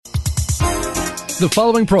The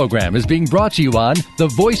following program is being brought to you on the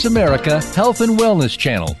Voice America Health and Wellness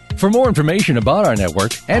channel. For more information about our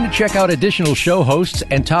network and to check out additional show hosts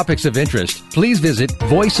and topics of interest, please visit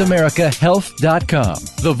voiceamericahealth.com.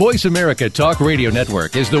 The Voice America Talk Radio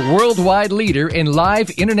Network is the worldwide leader in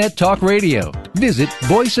live Internet talk radio. Visit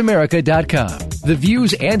voiceamerica.com. The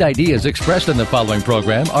views and ideas expressed on the following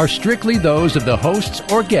program are strictly those of the hosts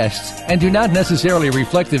or guests and do not necessarily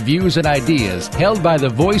reflect the views and ideas held by the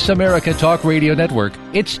Voice America Talk Radio Network,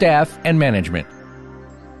 its staff, and management.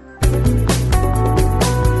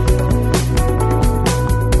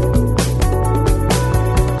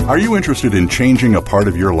 Are you interested in changing a part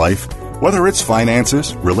of your life? Whether it's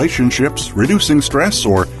finances, relationships, reducing stress,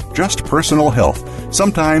 or just personal health,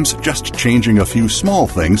 sometimes just changing a few small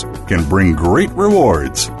things can bring great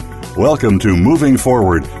rewards. Welcome to Moving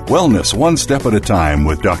Forward, Wellness One Step at a Time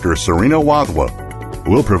with Dr. Serena Wadhwa.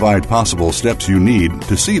 We'll provide possible steps you need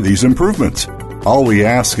to see these improvements. All we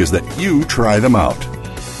ask is that you try them out.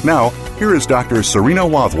 Now, here is Dr. Serena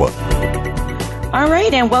Wadhwa. All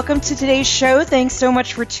right, and welcome to today's show. Thanks so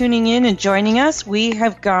much for tuning in and joining us. We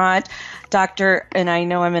have got Dr., and I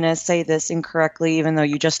know I'm going to say this incorrectly, even though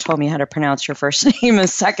you just told me how to pronounce your first name a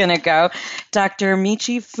second ago, Dr.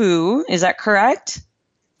 Michi Fu. Is that correct?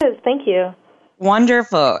 Yes, thank you.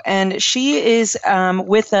 Wonderful. And she is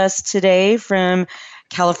with us today from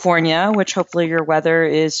California, which hopefully your weather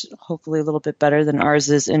is hopefully a little bit better than ours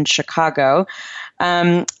is in Chicago.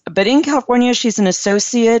 But in California, she's an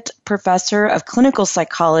associate professor of clinical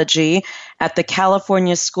psychology at the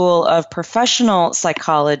California School of Professional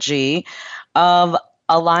Psychology of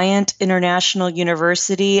Alliant International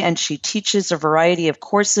University, and she teaches a variety of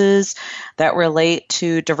courses that relate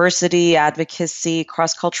to diversity, advocacy,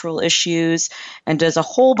 cross-cultural issues, and does a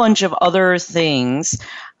whole bunch of other things.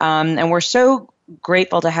 And we're so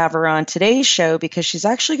grateful to have her on today's show because she's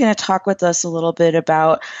actually going to talk with us a little bit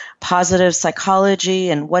about positive psychology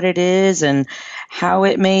and what it is and how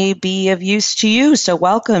it may be of use to you. So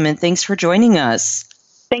welcome and thanks for joining us.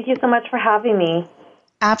 Thank you so much for having me.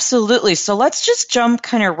 Absolutely. So let's just jump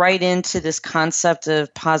kind of right into this concept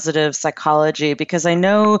of positive psychology, because I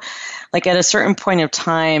know like at a certain point of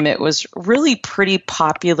time, it was really pretty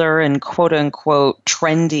popular and quote unquote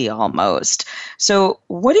trendy almost. So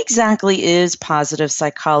what exactly is positive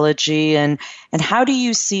psychology and how do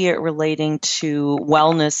you see it relating to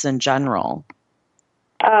wellness in general?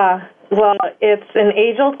 Well, it's an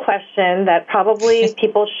age-old question that probably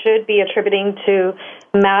people should be attributing to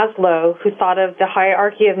Maslow, who thought of the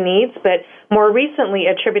hierarchy of needs, but more recently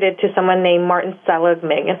attributed to someone named Martin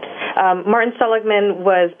Seligman. Martin Seligman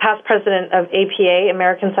was past president of APA,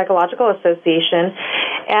 American Psychological Association,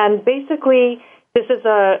 and basically this is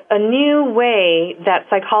a new way that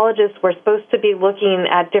psychologists were supposed to be looking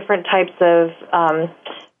at different types of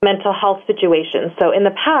mental health situations. So in the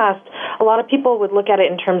past, a lot of people would look at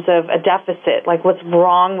it in terms of a deficit, like what's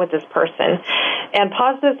wrong with this person. And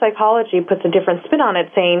positive psychology puts a different spin on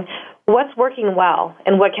it, saying what's working well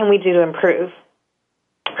and what can we do to improve.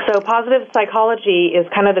 So positive psychology is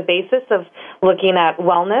kind of the basis of looking at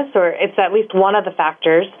wellness, or it's at least one of the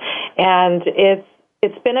factors. And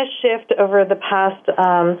it's been a shift over the past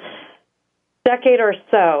decade or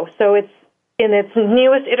so. So it's in its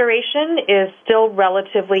newest iteration is still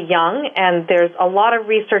relatively young, and there's a lot of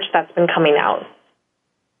research that's been coming out.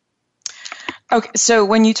 Okay, so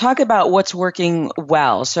when you talk about what's working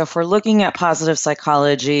well, so if we're looking at positive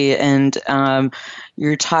psychology and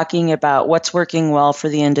you're talking about what's working well for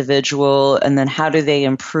the individual and then how do they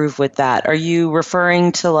improve with that, are you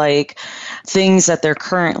referring to like things that they're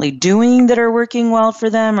currently doing that are working well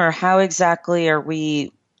for them, or how exactly are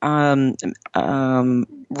we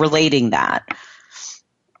relating that?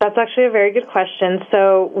 That's actually a very good question.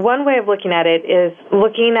 So one way of looking at it is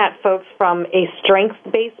looking at folks from a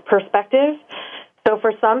strengths-based perspective. So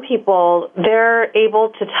for some people, they're able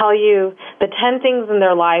to tell you the 10 things in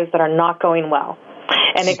their lives that are not going well.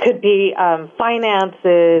 And it could be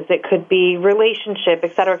finances, it could be relationship,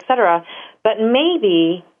 et cetera, et cetera. But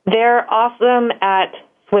maybe they're awesome at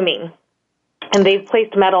swimming, and they've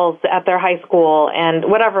placed medals at their high school and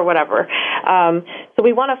whatever. So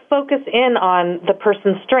we want to focus in on the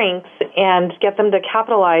person's strengths and get them to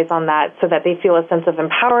capitalize on that so that they feel a sense of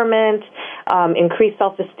empowerment, increased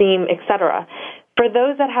self-esteem, etc. For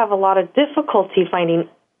those that have a lot of difficulty finding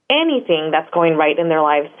anything that's going right in their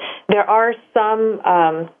lives, there are some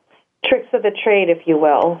tricks of the trade, if you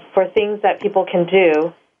will, for things that people can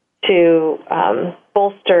do to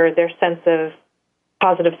bolster their sense of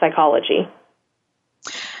positive psychology.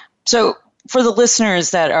 So for the listeners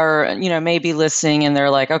that are, maybe listening and they're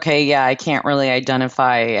like, okay, yeah, I can't really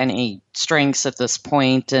identify any strengths at this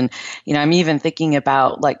point. And, I'm even thinking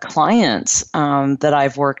about like clients that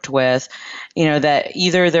I've worked with, that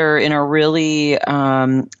either they're in a really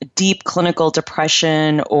deep clinical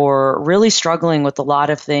depression or really struggling with a lot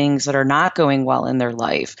of things that are not going well in their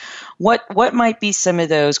life. What might be some of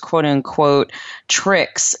those quote unquote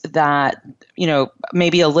tricks that,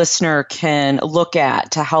 maybe a listener can look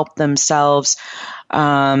at to help themselves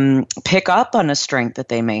pick up on a strength that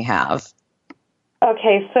they may have?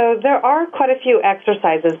 Okay, so there are quite a few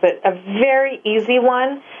exercises, but a very easy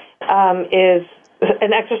one is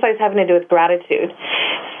an exercise having to do with gratitude.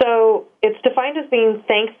 So it's defined as being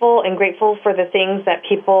thankful and grateful for the things that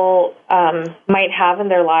people might have in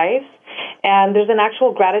their lives. And there's an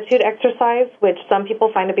actual gratitude exercise, which some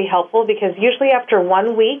people find to be helpful, because usually after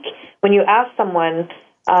 1 week, when you ask someone,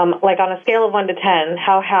 like on a scale of 1 to 10,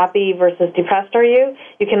 how happy versus depressed are you,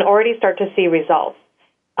 you can already start to see results.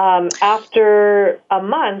 After a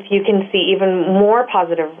month, you can see even more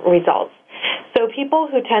positive results. So people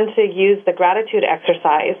who tend to use the gratitude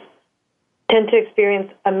exercise tend to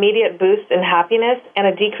experience immediate boost in happiness and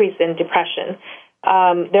a decrease in depression.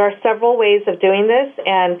 There are several ways of doing this,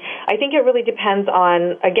 and I think it really depends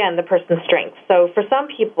on, again, the person's strengths. So for some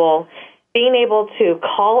people, being able to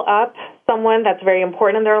call up someone that's very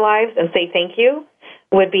important in their lives and say thank you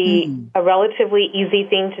would be a relatively easy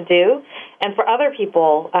thing to do. And for other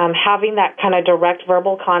people, having that kind of direct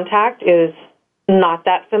verbal contact is not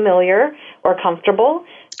that familiar or comfortable.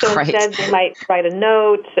 So instead, they might write a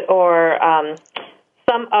note or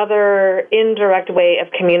some other indirect way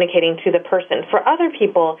of communicating to the person. For other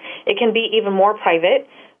people, it can be even more private,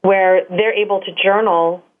 where they're able to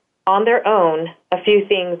journal on their own a few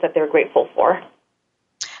things that they're grateful for.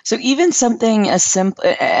 So even something as simple,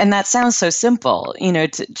 and that sounds so simple,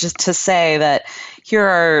 just to say that here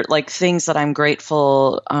are like things that I'm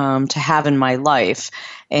grateful to have in my life.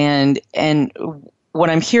 And what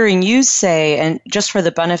I'm hearing you say, and just for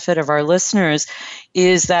the benefit of our listeners,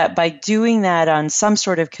 is that by doing that on some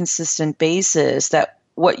sort of consistent basis, that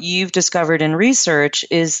what you've discovered in research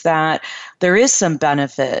is that there is some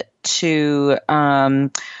benefit to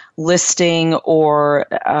listing or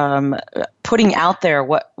putting out there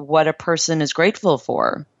what a person is grateful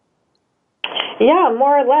for. Yeah,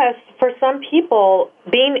 more or less. For some people,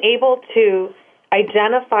 being able to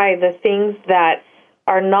identify the things that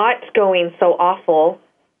are not going so awful,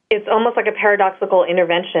 it's almost like a paradoxical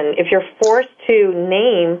intervention. If you're forced to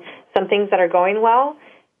name some things that are going well,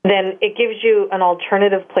 then it gives you an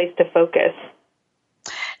alternative place to focus.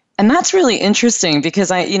 And that's really interesting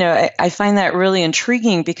because I find that really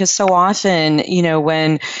intriguing because so often,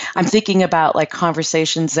 when I'm thinking about like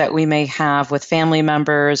conversations that we may have with family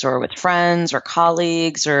members or with friends or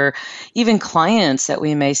colleagues or even clients that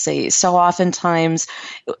we may see, so oftentimes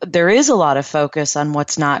there is a lot of focus on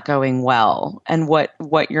what's not going well and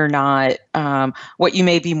what you're not, what you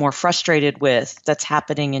may be more frustrated with that's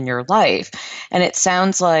happening in your life. And it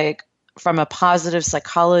sounds like from a positive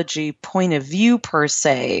psychology point of view, per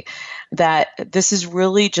se, that this is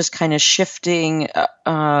really just kind of shifting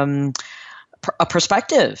a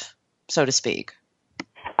perspective, so to speak.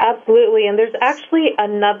 Absolutely. And there's actually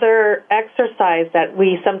another exercise that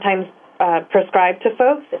we sometimes prescribe to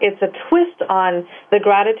folks. It's a twist on the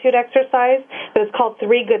gratitude exercise, but it's called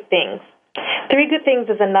 3 Good Things. 3 Good Things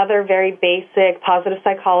is another very basic positive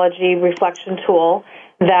psychology reflection tool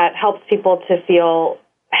that helps people to feel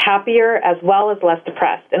happier as well as less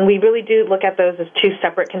depressed. And we really do look at those as 2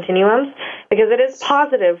 separate continuums because it is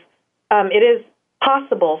positive. It is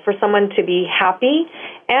possible for someone to be happy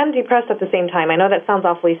and depressed at the same time. I know that sounds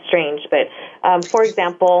awfully strange, but for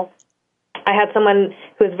example, I had someone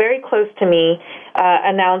who was very close to me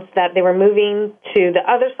announce that they were moving to the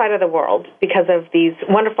other side of the world because of these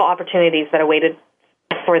wonderful opportunities that awaited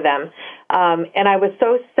for them. And I was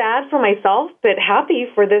so sad for myself, but happy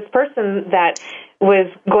for this person that was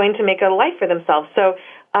going to make a life for themselves. So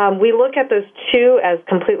we look at those 2 as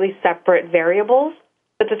completely separate variables.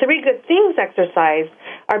 But the 3 Good Things exercise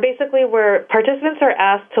are basically where participants are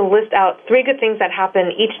asked to list out 3 good things that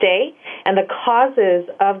happen each day and the causes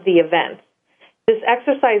of the events. This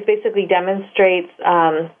exercise basically demonstrates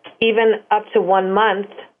even up to 1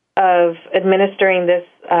 month of administering this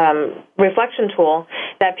reflection tool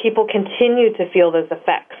that people continue to feel those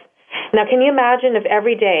effects. Now, can you imagine if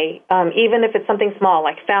every day, even if it's something small,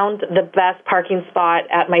 like found the best parking spot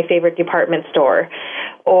at my favorite department store,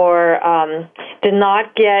 or did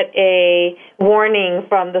not get a warning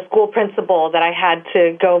from the school principal that I had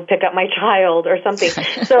to go pick up my child or something.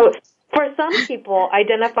 So for some people,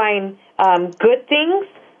 identifying good things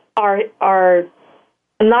are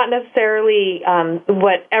not necessarily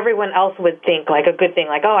what everyone else would think, like a good thing,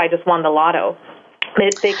 like, oh, I just won the lotto.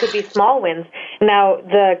 They could be small wins. Now,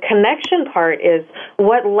 the connection part is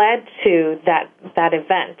what led to that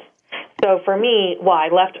event. So for me, I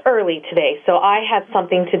left early today, so I had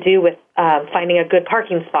something to do with finding a good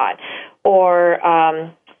parking spot. Or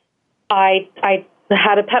I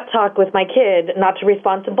had a pep talk with my kid not to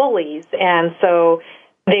respond to bullies, and so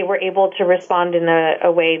they were able to respond in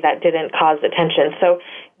a way that didn't cause attention. So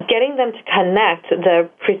getting them to connect the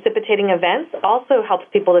precipitating events also helps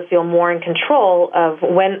people to feel more in control of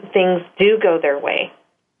when things do go their way.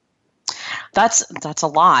 That's a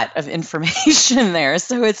lot of information there.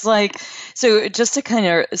 So it's like, so just to kind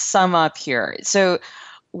of sum up here. So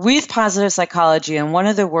with positive psychology, and one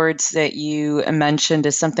of the words that you mentioned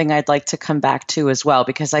is something I'd like to come back to as well,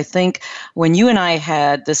 because I think when you and I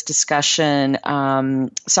had this discussion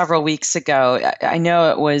several weeks ago, I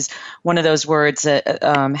know it was one of those words,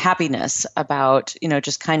 happiness, about,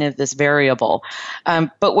 just kind of this variable.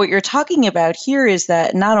 But what you're talking about here is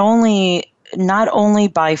that not only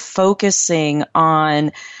by focusing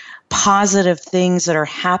on positive things that are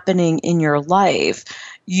happening in your life,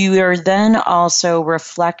 you are then also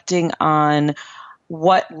reflecting on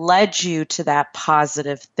what led you to that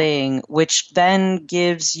positive thing, which then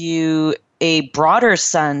gives you a broader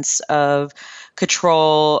sense of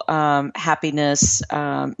control, happiness,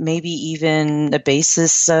 maybe even the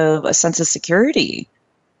basis of a sense of security.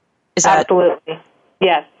 Absolutely.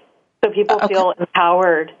 Yes. So people feel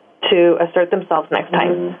empowered to assert themselves next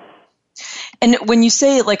time. And when you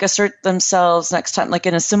say like assert themselves next time, like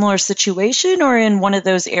in a similar situation or in one of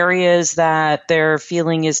those areas that their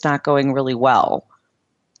feeling is not going really well?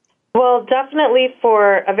 Well, definitely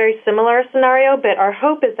for a very similar scenario, but our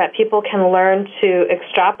hope is that people can learn to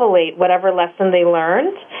extrapolate whatever lesson they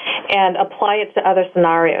learned and apply it to other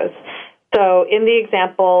scenarios. So in the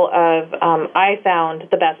example of I found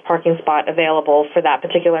the best parking spot available for that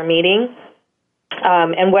particular meeting,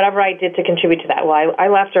 and whatever I did to contribute to that. Well, I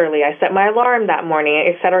left early. I set my alarm that morning,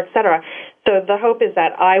 et cetera, et cetera. So the hope is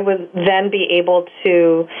that I would then be able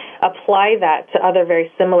to apply that to other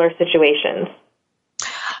very similar situations.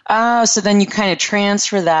 So then you kind of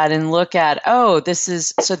transfer that and look at, this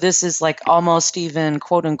is like almost even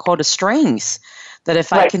quote unquote a strength. That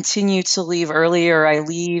if I continue to leave earlier, I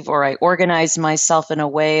leave, or I organize myself in a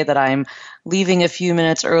way that I'm leaving a few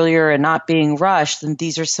minutes earlier and not being rushed, then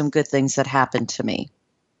these are some good things that happen to me.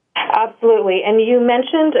 Absolutely. And you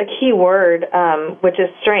mentioned a key word, which is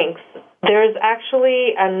strengths. There's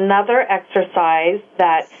actually another exercise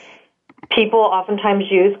that people oftentimes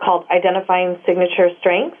use called identifying signature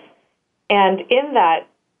strengths. And in that,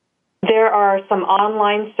 there are some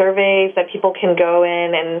online surveys that people can go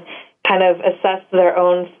in and kind of assess their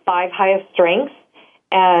own 5 highest strengths,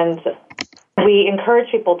 and we encourage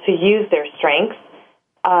people to use their strengths,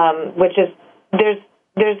 which is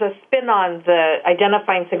there's a spin on the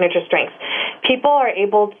identifying signature strengths. People are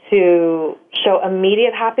able to show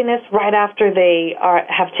immediate happiness right after they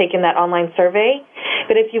have taken that online survey,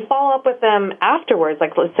 but if you follow up with them afterwards,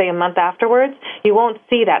 like let's say a month afterwards, you won't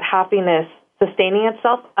see that happiness sustaining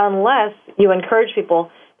itself unless you encourage people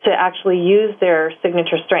to actually use their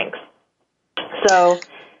signature strengths. So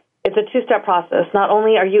it's a 2-step process. Not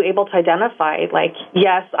only are you able to identify, like,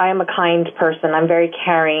 yes, I am a kind person, I'm very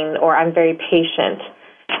caring, or I'm very patient,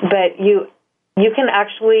 but you can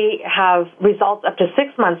actually have results up to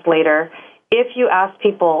 6 months later if you ask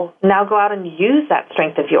people, now go out and use that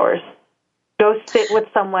strength of yours. Go sit with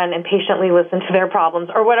someone and patiently listen to their problems,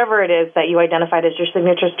 or whatever it is that you identified as your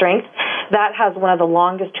signature strength. That has one of the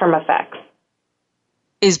longest term effects.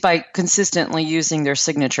 Is by consistently using their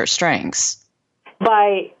signature strengths.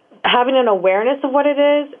 By having an awareness of what it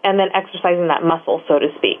is and then exercising that muscle, so to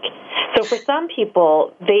speak. So for some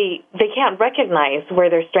people, they can't recognize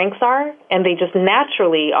where their strengths are, and they just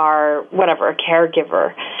naturally are, a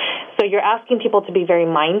caregiver. So you're asking people to be very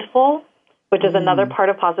mindful, which is another part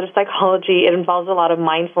of positive psychology. It involves a lot of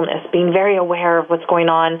mindfulness, being very aware of what's going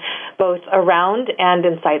on both around and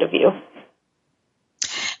inside of you.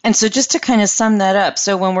 And so just to kind of sum that up,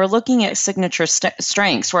 so when we're looking at signature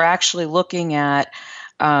strengths, we're actually looking at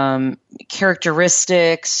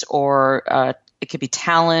characteristics, or it could be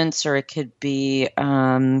talents, or it could be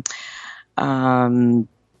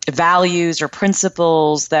values or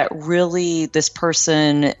principles that really this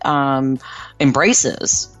person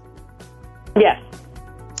embraces. Yes.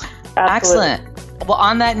 Absolutely. Excellent. Well,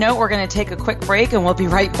 on that note, we're going to take a quick break, and we'll be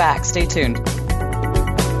right back. Stay tuned.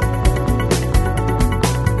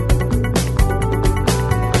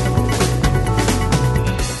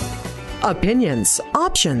 Opinions,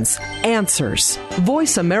 options, answers.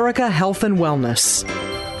 Voice America Health and Wellness.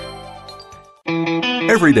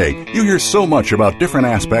 Every day, you hear so much about different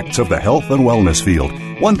aspects of the health and wellness field.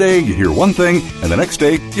 One day, you hear one thing, and the next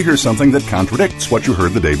day, you hear something that contradicts what you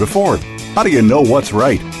heard the day before. How do you know what's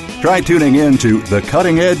right? Try tuning in to The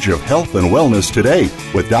Cutting Edge of Health and Wellness today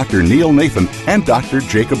with Dr. Neil Nathan and Dr.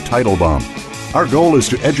 Jacob Teitelbaum. Our goal is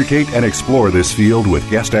to educate and explore this field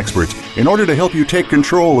with guest experts in order to help you take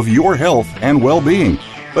control of your health and well-being.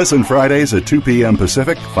 Listen Fridays at 2 p.m.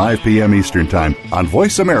 Pacific, 5 p.m. Eastern Time on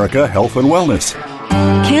Voice America Health and Wellness.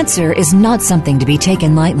 Cancer is not something to be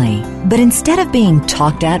taken lightly, but instead of being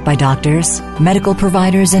talked at by doctors, medical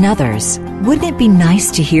providers, and others, wouldn't it be nice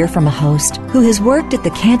to hear from a host who has worked at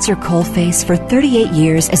the cancer coalface for 38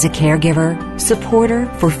 years as a caregiver, supporter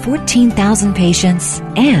for 14,000 patients,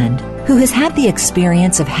 and who has had the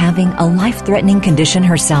experience of having a life-threatening condition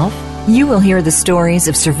herself? You will hear the stories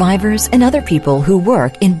of survivors and other people who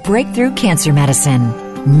work in breakthrough cancer medicine.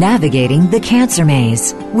 Navigating the Cancer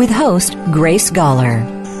Maze with host Grace Galler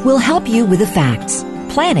will help you with the facts,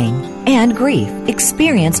 planning, and grief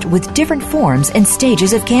experienced with different forms and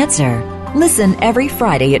stages of cancer. Listen every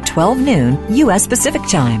Friday at 12 noon U.S. Pacific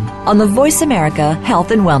Time on the Voice America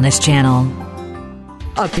Health and Wellness Channel.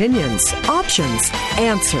 Opinions, options,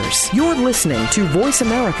 answers. You're listening to Voice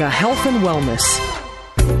America Health and Wellness.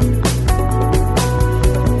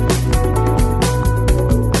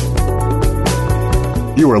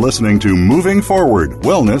 You are listening to Moving Forward,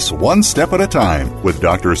 Wellness One Step at a Time with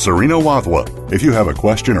Dr. Serena Wadhwa. If you have a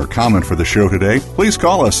question or comment for the show today, please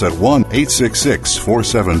call us at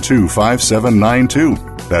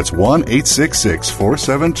 1-866-472-5792. That's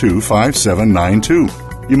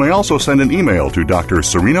 1-866-472-5792. You may also send an email to Dr.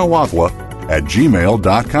 Serena Wadhwa at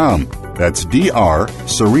gmail.com. That's Dr.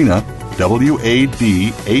 Serena,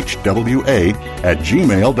 WADHWA, at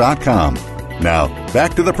gmail.com. Now,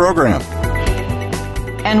 back to the program.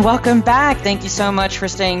 And welcome back. Thank you so much for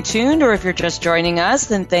staying tuned, or if you're just joining us,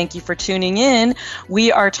 then thank you for tuning in.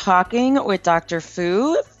 We are talking with Dr.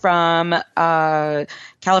 Fu from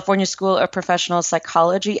California School of Professional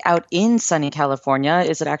Psychology out in sunny California.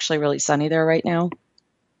 Is it actually really sunny there right now?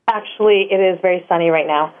 Actually, it is very sunny right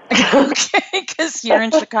now. Okay, because here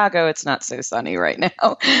in Chicago, it's not so sunny right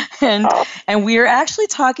now. And we're actually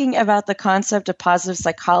talking about the concept of positive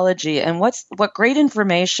psychology. And what great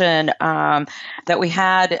information that we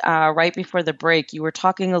had right before the break. You were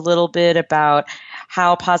talking a little bit about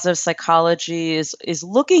how positive psychology is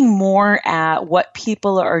looking more at what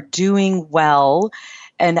people are doing well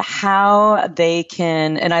and how they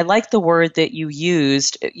can, and I like the word that you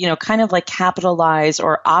used, kind of like capitalize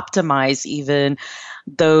or optimize even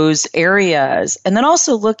those areas. And then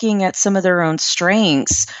also looking at some of their own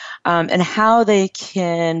strengths and how they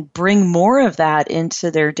can bring more of that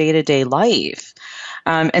into their day-to-day life.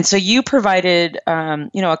 And so you provided,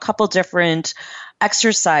 a couple different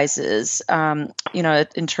exercises,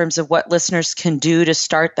 in terms of what listeners can do to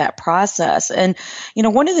start that process. And,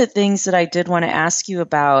 one of the things that I did want to ask you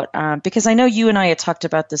about, because I know you and I had talked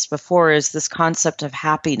about this before, is this concept of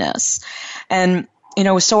happiness. And,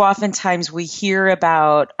 so oftentimes we hear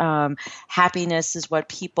about happiness is what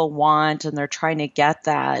people want and they're trying to get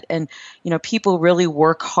that. And, people really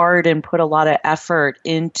work hard and put a lot of effort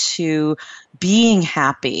into being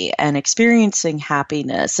happy and experiencing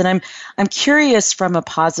happiness. And I'm curious from a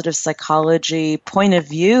positive psychology point of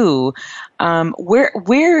view, where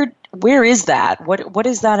is that? What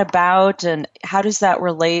is that about, and how does that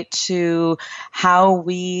relate to how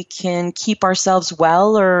we can keep ourselves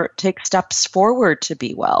well or take steps forward to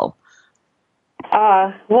be well?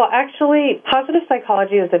 Well, actually, positive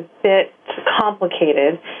psychology is a bit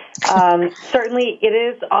complicated. Certainly, it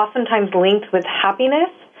is oftentimes linked with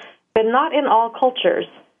happiness, but not in all cultures.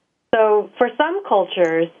 So for some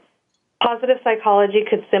cultures, positive psychology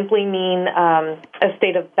could simply mean a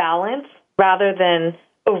state of balance rather than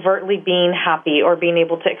overtly being happy or being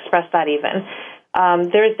able to express that even.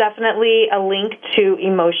 There's definitely a link to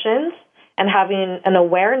emotions and having an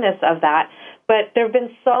awareness of that, but there have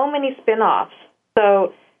been so many spin-offs.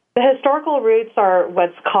 So the historical roots are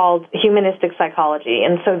what's called humanistic psychology,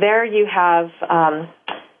 and so there you have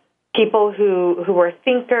people who were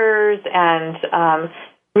thinkers and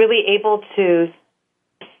really able to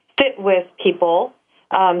sit with people.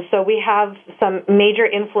 So we have some major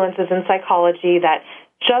influences in psychology that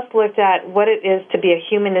just looked at what it is to be a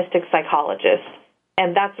humanistic psychologist.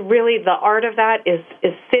 And that's really the art of that is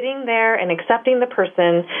sitting there and accepting the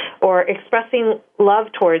person or expressing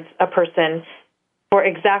love towards a person for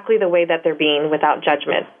exactly the way that they're being without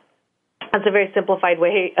judgment. That's a very simplified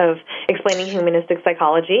way of explaining humanistic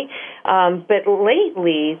psychology. But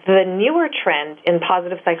lately, the newer trend in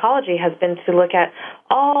positive psychology has been to look at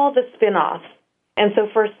all the spin-offs. And so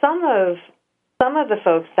for some of some of the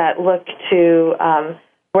folks that look to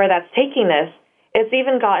where that's taking us, it's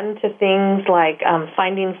even gotten to things like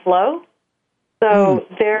finding flow. So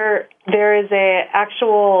there is a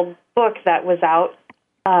actual book that was out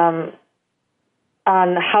on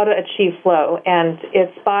how to achieve flow, and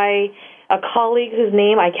it's by a colleague whose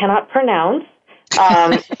name I cannot pronounce.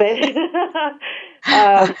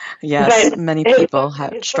 Yes, but many people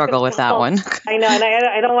struggle with that one. I know, and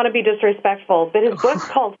I don't want to be disrespectful, but his book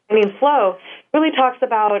called Finding Flow really talks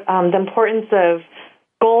about the importance of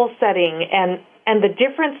goal setting and the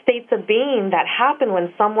different states of being that happen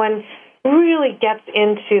when someone really gets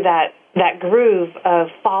into that groove of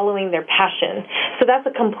following their passion. So that's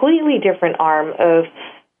a completely different arm of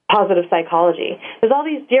positive psychology. There's all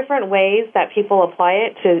these different ways that people apply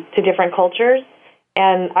it to different cultures,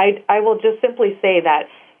 and I will just simply say that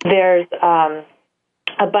there's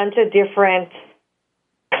a bunch of different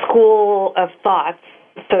school of thoughts,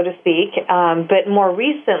 so to speak, but more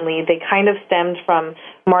recently they kind of stemmed from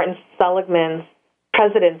Martin Seligman's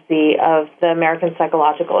presidency of the American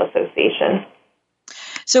Psychological Association.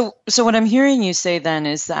 So what I'm hearing you say then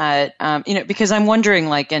is that, because I'm wondering,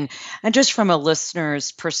 like, and just from a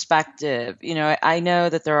listener's perspective, I know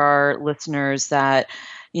that there are listeners that,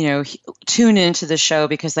 tune into the show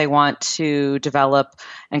because they want to develop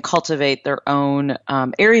and cultivate their own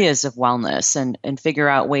areas of wellness and figure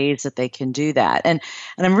out ways that they can do that. And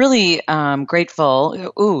I'm really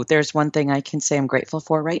grateful. Ooh, there's one thing I can say I'm grateful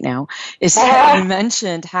for right now is that you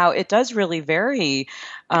mentioned how it does really vary,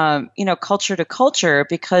 culture to culture,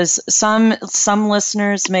 because some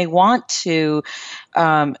listeners may want to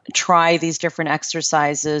try these different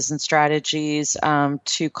exercises and strategies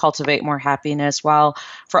to cultivate more happiness, while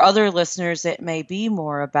for other listeners, it may be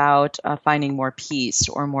more about finding more peace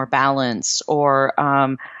or more balance or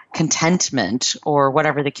contentment or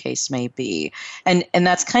whatever the case may be. And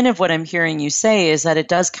that's kind of what I'm hearing you say, is that it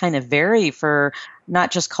does kind of vary for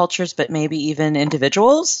not just cultures, but maybe even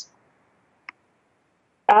individuals.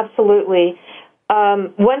 Absolutely.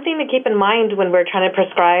 One thing to keep in mind when we're trying to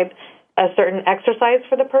prescribe a certain exercise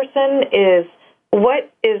for the person is, what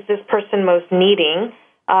is this person most needing?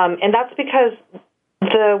 And that's because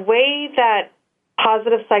the way that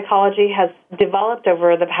positive psychology has developed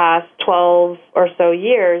over the past 12 or so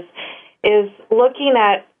years is looking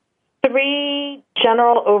at 3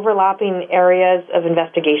 general overlapping areas of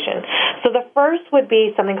investigation. So the first would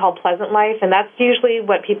be something called pleasant life, and that's usually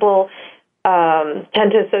what people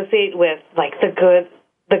tend to associate with, like the good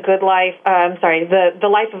life. The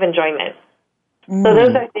life of enjoyment. So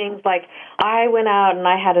those are things like, I went out and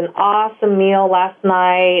I had an awesome meal last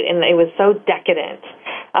night and it was so decadent.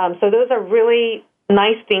 So those are really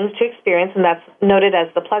nice things to experience, and that's noted as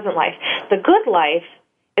the pleasant life. The good life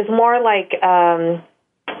is more like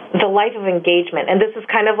the life of engagement, and this is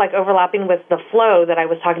kind of like overlapping with the flow that I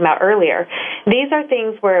was talking about earlier. These are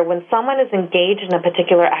things where when someone is engaged in a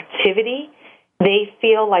particular activity, they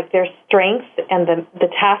feel like their strength and the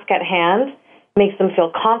task at hand makes them feel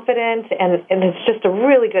confident, and it's just a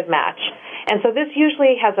really good match. And so this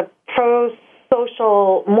usually has a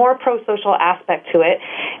more pro-social aspect to it.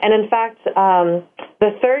 And in fact,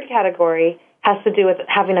 the third category has to do with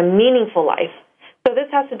having a meaningful life. So this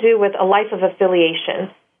has to do with a life of affiliation.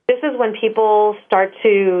 This is when people start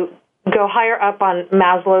to go higher up on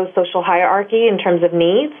Maslow's social hierarchy in terms of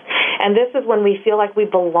needs. And this is when we feel like we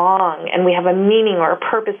belong and we have a meaning or a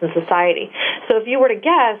purpose in society. So if you were to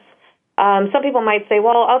guess, some people might say,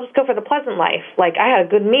 well, I'll just go for the pleasant life. Like, I had a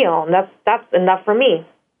good meal, and that's enough for me.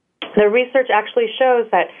 The research actually shows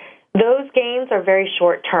that those gains are very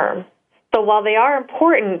short-term. So while they are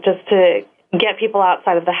important just to get people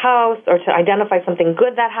outside of the house or to identify something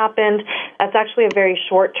good that happened, that's actually a very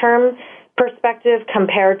short-term perspective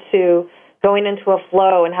compared to going into a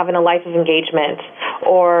flow and having a life of engagement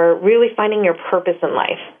or really finding your purpose in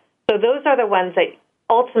life. So those are the ones that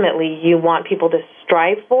ultimately you want people to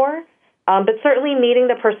strive for. But certainly meeting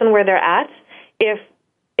the person where they're at, if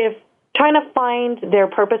trying to find their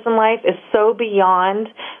purpose in life is so beyond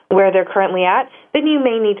where they're currently at, then you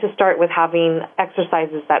may need to start with having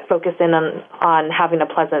exercises that focus in on having a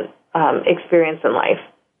pleasant experience in life.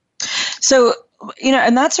 So,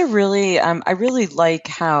 and that's a really, I really like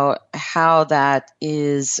how that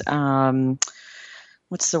is,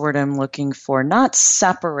 what's the word I'm looking for? Not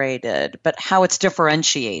separated, but how it's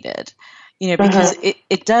differentiated. because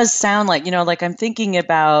it does sound like, like I'm thinking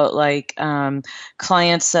about like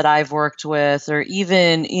clients that I've worked with, or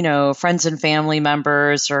even, friends and family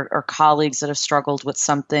members or colleagues that have struggled with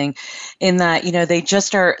something, in that,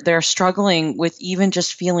 they're struggling with even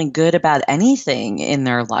just feeling good about anything in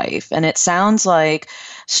their life. And it sounds like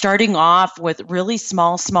starting off with really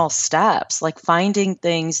small steps, like finding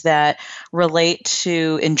things that relate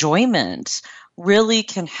to enjoyment, really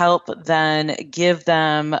can help then give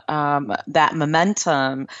them that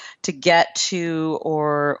momentum to get to,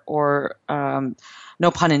 or no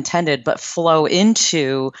pun intended, but flow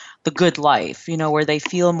into the good life, where they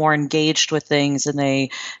feel more engaged with things and they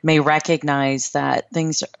may recognize that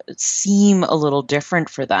things seem a little different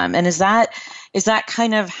for them. And is that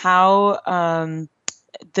kind of how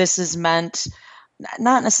this is meant?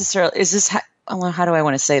 Not necessarily. Is this how do I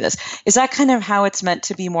want to say this? Is that kind of how it's meant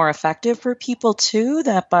to be more effective for people too?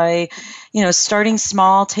 That by, starting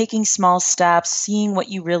small, taking small steps, seeing what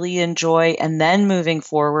you really enjoy, and then moving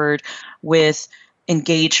forward with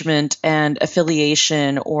engagement and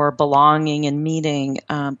affiliation or belonging and meaning,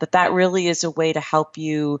 that really is a way to help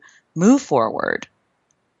you move forward.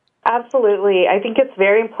 Absolutely. I think it's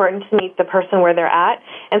very important to meet the person where they're at.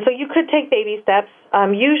 And so you could take baby steps.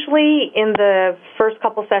 Usually in the first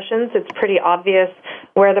couple sessions, it's pretty obvious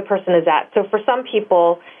where the person is at. So for some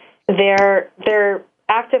people, they're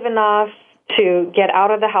active enough to get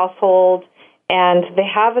out of the household and they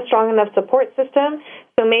have a strong enough support system.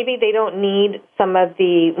 So maybe they don't need some of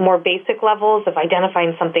the more basic levels of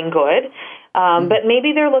identifying something good. But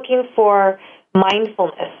maybe they're looking for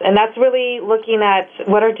mindfulness. And that's really looking at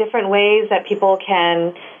what are different ways that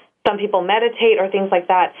some people meditate or things like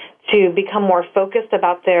that to become more focused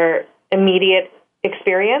about their immediate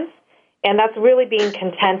experience. And that's really being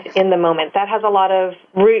content in the moment. That has a lot of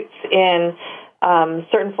roots in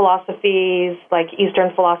certain philosophies, like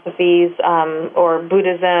Eastern philosophies or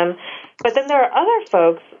Buddhism. But then there are other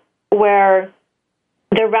folks where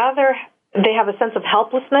they have a sense of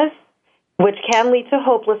helplessness, which can lead to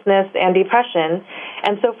hopelessness and depression.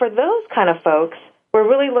 And so for those kind of folks, we're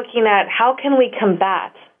really looking at how can we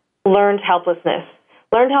combat learned helplessness.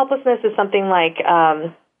 Learned helplessness is something like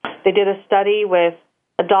they did a study with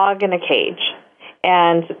a dog in a cage,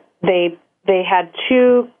 and they had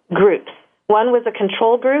two groups. One was a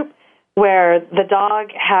control group where the dog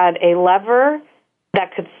had a lever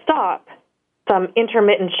that could stop some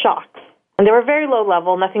intermittent shocks. And they were very low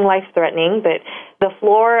level, nothing life-threatening, but the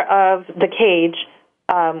floor of the cage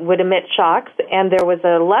would emit shocks, and there was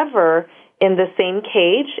a lever in the same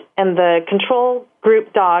cage, and the control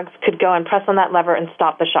group dogs could go and press on that lever and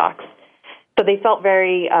stop the shocks. So they felt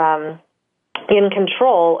very in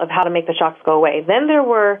control of how to make the shocks go away. Then there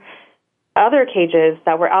were other cages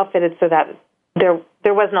that were outfitted so that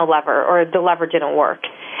there was no lever, or the lever didn't work.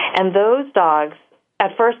 And those dogs,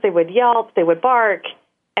 at first they would yelp, they would bark,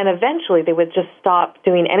 and eventually they would just stop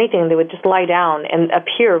doing anything. They would just lie down and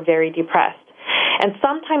appear very depressed. And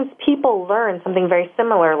sometimes people learn something very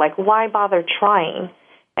similar, like, why bother trying?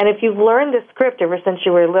 And if you've learned this script ever since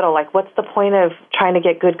you were little, like, what's the point of trying to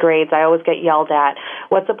get good grades? I always get yelled at.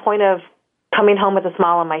 What's the point of coming home with a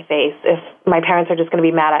smile on my face if my parents are just going to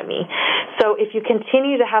be mad at me? So if you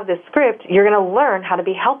continue to have this script, you're going to learn how to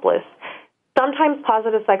be helpless. Sometimes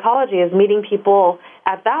positive psychology is meeting people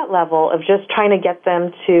at that level of just trying to get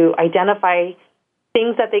them to identify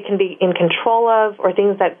things that they can be in control of or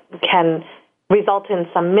things that can result in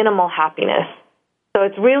some minimal happiness. So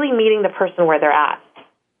it's really meeting the person where they're at.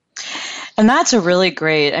 And that's a really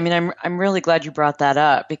great, I'm really glad you brought that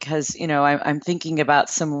up, because, I'm thinking about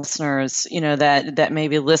some listeners, that may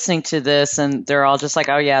be listening to this and they're all just like,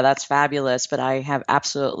 oh yeah, that's fabulous, but I have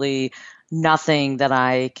absolutely nothing that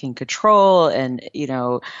I can control, and,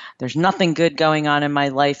 there's nothing good going on in my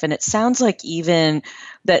life. And it sounds like even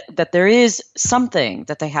that there is something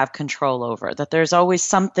that they have control over, that there's always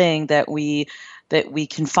something that we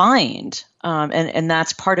can find. And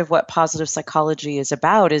that's part of what positive psychology is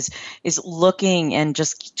about, is looking and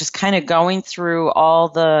just kind of going through all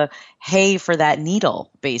the hay for that needle,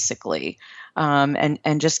 basically,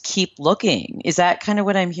 and just keep looking. Is that kind of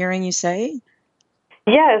what I'm hearing you say?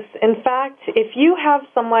 Yes. In fact, if you have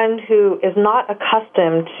someone who is not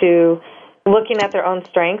accustomed to looking at their own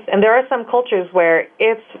strengths, and there are some cultures where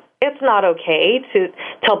it's not okay to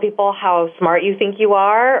tell people how smart you think you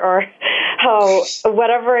are, or how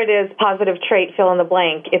whatever it is, positive trait, fill in the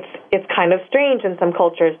blank. It's kind of strange in some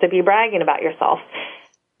cultures to be bragging about yourself.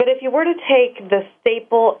 But if you were to take the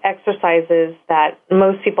staple exercises that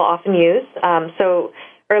most people often use, so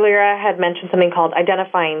earlier I had mentioned something called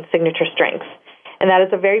identifying signature strengths. And that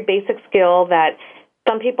is a very basic skill that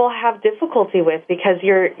some people have difficulty with because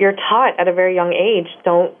you're taught at a very young age,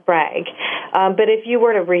 don't brag. But if you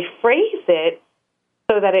were to rephrase it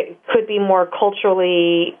so that it could be more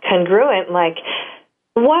culturally congruent, like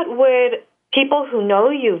what would people who know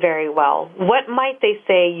you very well, what might they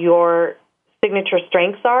say your signature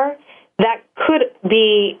strengths are? That could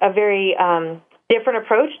be a very different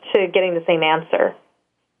approach to getting the same answer.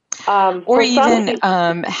 Or even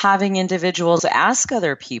having individuals ask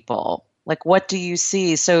other people, like, what do you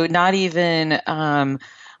see? So not even,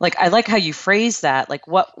 like, I like how you phrase that, like,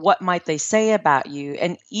 what might they say about you?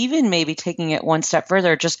 And even maybe taking it one step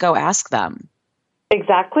further, just go ask them.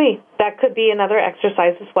 Exactly. That could be another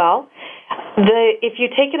exercise as well. If you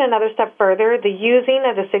take it another step further, the using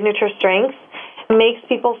of the signature strengths makes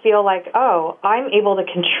people feel like, oh, I'm able to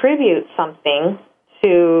contribute something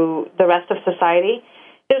to the rest of society.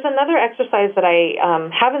 There's another exercise that I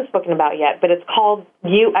haven't spoken about yet, but it's called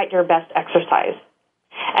You at Your Best exercise.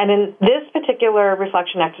 And in this particular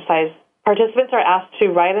reflection exercise, participants are asked to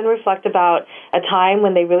write and reflect about a time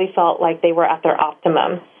when they really felt like they were at their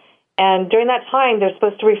optimum. And during that time, they're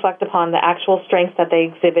supposed to reflect upon the actual strengths that they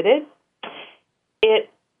exhibited. It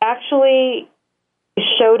actually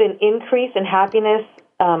showed an increase in happiness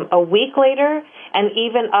a week later and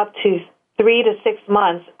even up to 3 to 6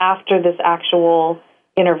 months after this actual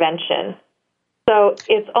intervention. So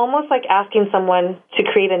it's almost like asking someone to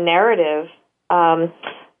create a narrative.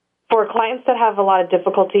 For clients that have a lot of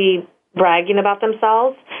difficulty bragging about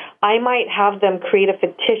themselves, I might have them create a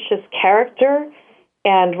fictitious character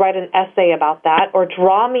and write an essay about that, or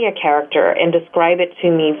draw me a character and describe it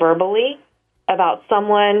to me verbally about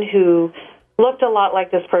someone who looked a lot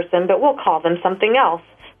like this person, but we'll call them something else,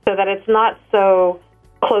 so that it's not so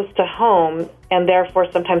close to home and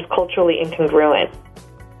therefore sometimes culturally incongruent.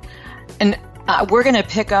 And we're going to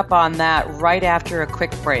pick up on that right after a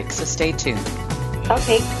quick break, so stay tuned.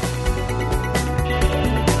 Okay.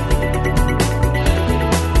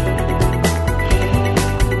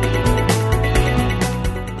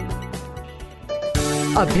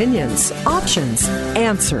 Opinions, options,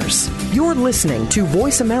 answers. You're listening to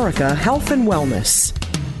Voice America Health and Wellness.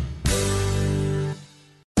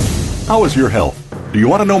 How is your health? Do you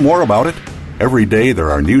want to know more about it? Every day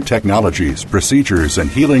there are new technologies, procedures,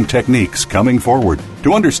 and healing techniques coming forward.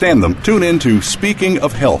 To understand them, tune in to Speaking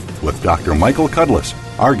of Health with Dr. Michael Cudlis.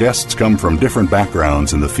 Our guests come from different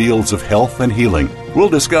backgrounds in the fields of health and healing. We'll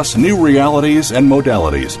discuss new realities and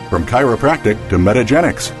modalities, from chiropractic to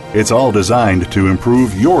metagenics. It's all designed to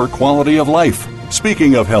improve your quality of life.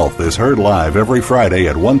 Speaking of Health is heard live every Friday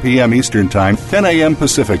at 1 p.m. Eastern Time, 10 a.m.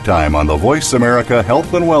 Pacific Time on the Voice America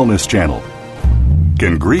Health and Wellness Channel.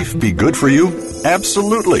 Can grief be good for you?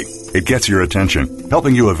 Absolutely. It gets your attention,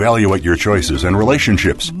 helping you evaluate your choices and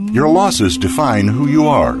relationships. Your losses define who you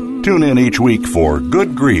are. Tune in each week for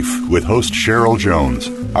Good Grief with host Cheryl Jones.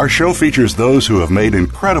 Our show features those who have made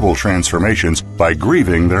incredible transformations by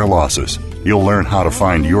grieving their losses. You'll learn how to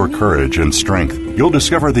find your courage and strength. You'll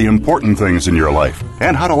discover the important things in your life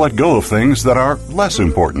and how to let go of things that are less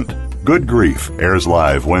important. Good Grief airs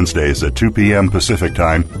live Wednesdays at 2 p.m. Pacific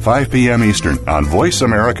Time, 5 p.m. Eastern on Voice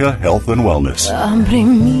America Health and Wellness.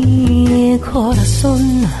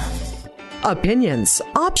 Opinions,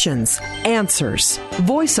 options, answers.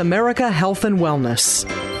 Voice America Health and Wellness.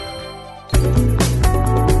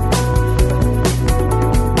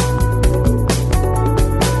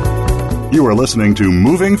 You are listening to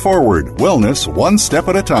Moving Forward, Wellness One Step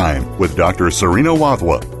at a Time with Dr. Serena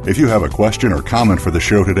Wathwa. If you have a question or comment for the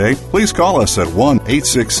show today, please call us at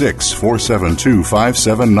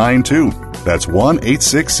 1-866-472-5792. That's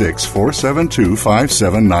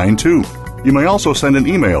 1-866-472-5792. You may also send an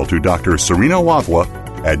email to Dr. Serena Wathwa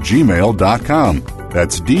at gmail.com.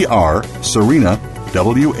 That's Dr. Serena,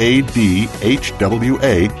 WADHWA,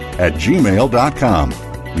 at gmail.com.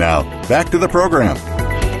 Now, back to the program.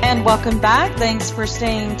 And welcome back. Thanks for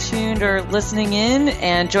staying tuned or listening in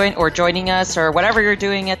and joining us or whatever you're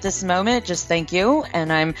doing at this moment. Just thank you.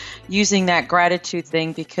 And I'm using that gratitude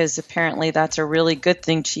thing because apparently that's a really good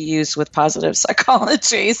thing to use with positive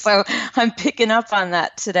psychology. So I'm picking up on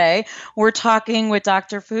that today. We're talking with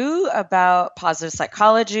Dr. Fu about positive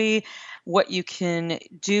psychology, what you can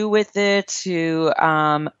do with it to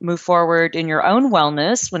move forward in your own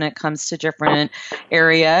wellness when it comes to different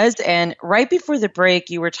areas. And right before the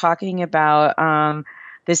break, you were talking about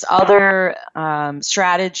this other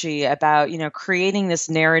strategy about, creating this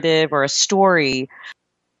narrative or a story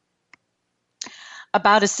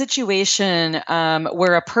about a situation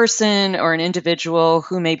where a person or an individual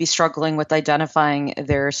who may be struggling with identifying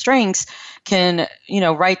their strengths can,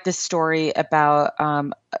 write this story about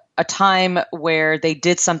a time where they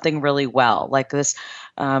did something really well, like this.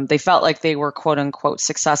 They felt like they were quote unquote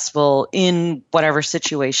successful in whatever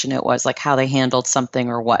situation it was, like how they handled something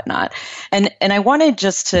or whatnot. And I wanted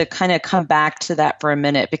just to kind of come back to that for a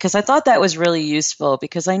minute, because I thought that was really useful,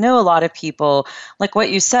 because I know a lot of people, like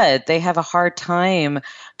what you said, they have a hard time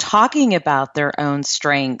talking about their own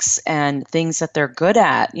strengths and things that they're good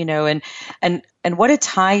at, and what a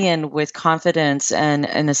tie-in with confidence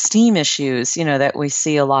and esteem issues, that we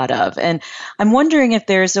see a lot of. And I'm wondering if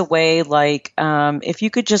there's a way, like, if you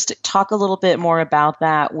could just talk a little bit more about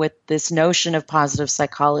that with this notion of positive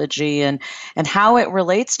psychology and how it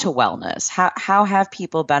relates to wellness. How have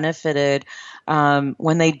people benefited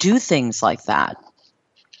when they do things like that?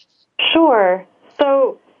 Sure.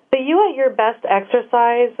 So the You at Your Best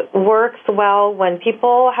exercise works well when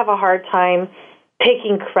people have a hard time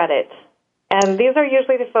taking credit. And these are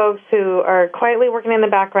usually the folks who are quietly working in the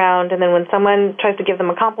background, and then when someone tries to give them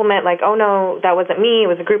a compliment, like, oh, no, that wasn't me, it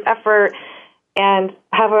was a group effort, and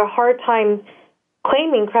have a hard time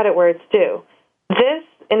claiming credit where it's due. This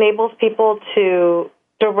enables people to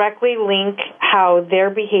directly link how their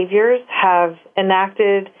behaviors have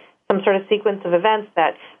enacted some sort of sequence of events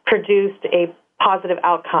that produced a positive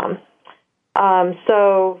outcome.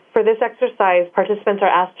 So for this exercise, participants are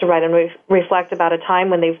asked to write and reflect about a time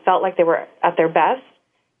when they felt like they were at their best.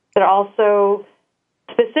 They're also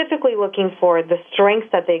specifically looking for the strengths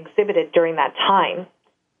that they exhibited during that time.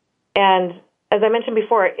 And as I mentioned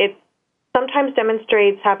before, it sometimes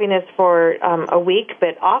demonstrates happiness for a week,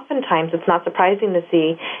 but oftentimes it's not surprising to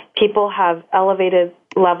see people have elevated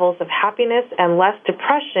levels of happiness and less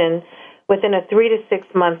depression within a 3 to 6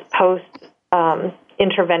 month post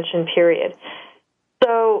intervention period.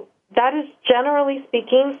 So that is, generally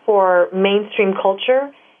speaking, for mainstream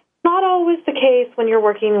culture. Not always the case when you're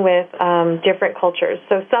working with different cultures.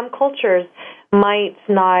 So some cultures might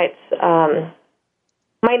not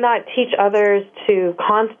teach others to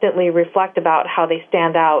constantly reflect about how they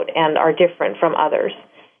stand out and are different from others.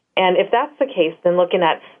 And if that's the case, then looking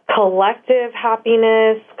at collective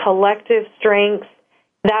happiness, collective strengths,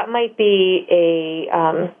 that might be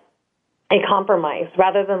a compromise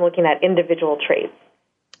rather than looking at individual traits.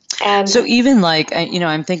 And so even like,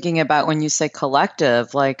 I'm thinking about when you say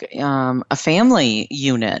collective, like a family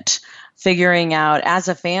unit, figuring out as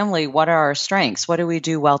a family, what are our strengths? What do we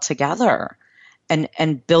do well together?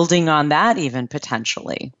 And building on that even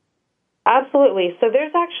potentially. Absolutely. So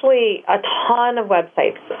there's actually a ton of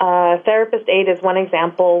websites. Therapist Aid is one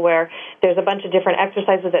example where there's a bunch of different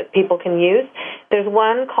exercises that people can use. There's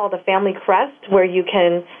one called a Family Crest where you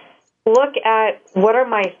can look at what are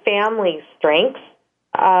my family strengths.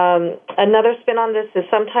 Another spin on this is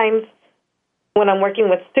sometimes when I'm working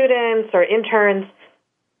with students or interns,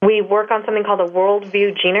 we work on something called a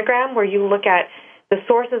worldview genogram where you look at the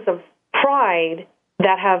sources of pride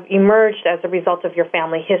that have emerged as a result of your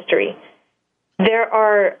family history. There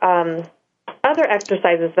are other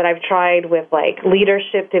exercises that I've tried with, like,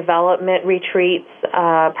 leadership development retreats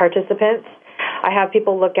participants. I have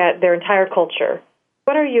people look at their entire culture.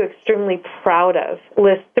 What are you extremely proud of?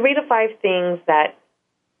 List 3 to 5 things that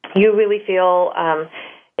you really feel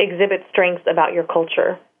exhibit strengths about your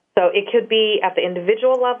culture. So it could be at the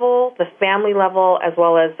individual level, the family level, as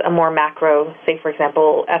well as a more macro, say, for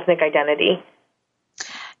example, ethnic identity.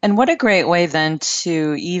 And what a great way then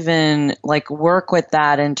to even like work with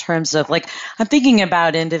that in terms of, like, I'm thinking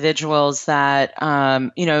about individuals that,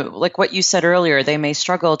 like what you said earlier, they may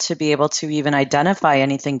struggle to be able to even identify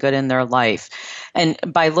anything good in their life. And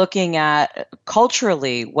by looking at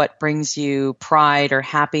culturally what brings you pride or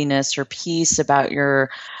happiness or peace about your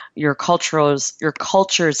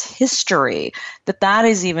culture's history, that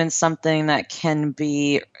is even something that can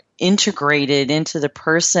be integrated into the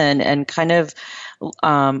person and kind of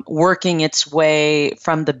working its way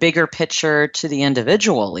from the bigger picture to the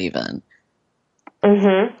individual even.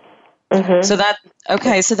 Mm-hmm. Mm-hmm. So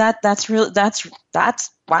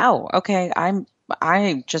that's wow. Okay.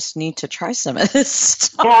 I just need to try some of this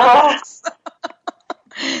stuff. Yeah.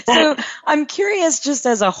 So I'm curious just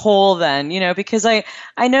as a whole then, because I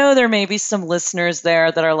know there may be some listeners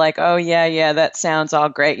there that are like, oh, yeah, that sounds all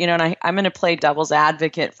great, and I'm going to play devil's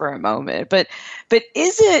advocate for a moment. But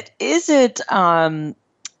is it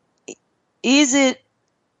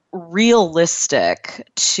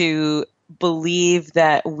realistic to believe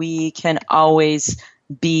that we can always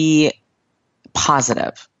be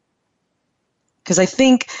positive? Because I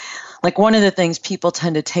think, like, one of the things people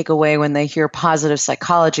tend to take away when they hear positive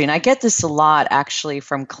psychology, and I get this a lot actually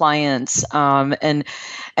from clients and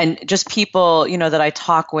just people, that I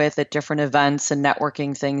talk with at different events and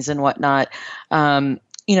networking things and whatnot,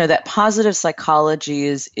 that positive psychology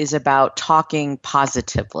is about talking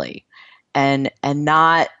positively and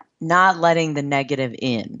not letting the negative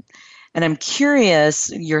in. And I'm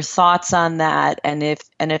curious your thoughts on that, and if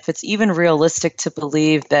it's even realistic to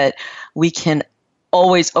believe that we can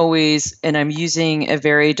always, and I'm using a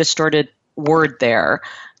very distorted word there,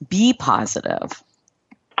 be positive.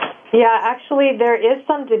 Yeah, actually, there is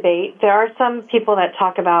some debate. There are some people that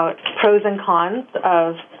talk about pros and cons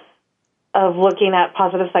of looking at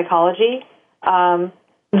positive psychology.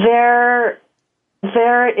 There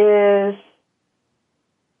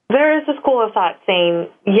is a school of thought saying,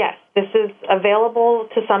 yes, this is available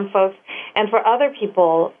to some folks, and for other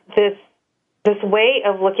people, this way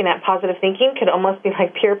of looking at positive thinking could almost be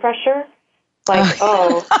like peer pressure. Like,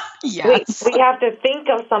 yes. we have to think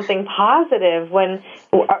of something positive when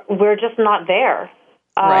we're just not there.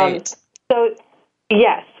 Right. So,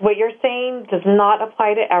 yes, what you're saying does not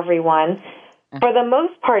apply to everyone. For the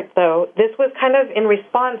most part, though, this was kind of in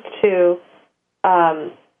response to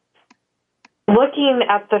looking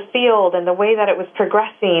at the field and the way that it was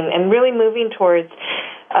progressing and really moving towards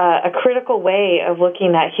a critical way of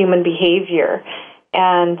looking at human behavior.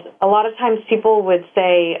 And a lot of times people would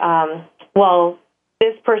say, well,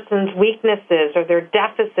 this person's weaknesses or their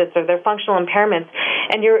deficits or their functional impairments,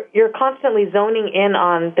 and you're constantly zoning in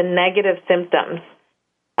on the negative symptoms.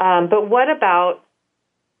 But what about,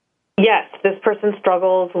 yes, this person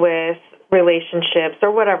struggles with relationships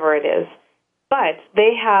or whatever it is, but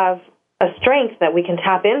they have a strength that we can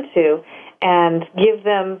tap into and give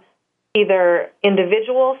them either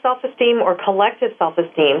individual self-esteem or collective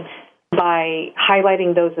self-esteem by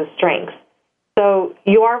highlighting those as strengths. So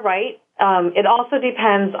you are right. It also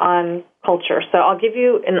depends on culture. So I'll give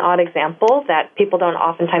you an odd example that people don't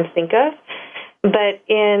oftentimes think of. But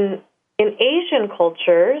in Asian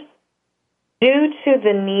cultures, due to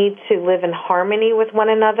the need to live in harmony with one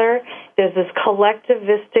another, there's this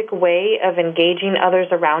collectivistic way of engaging others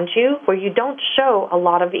around you where you don't show a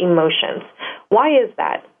lot of emotions. Why is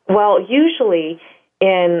that? Well, usually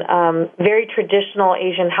in very traditional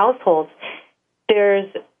Asian households,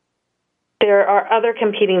 there are other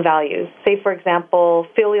competing values. Say, for example,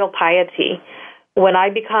 filial piety. When I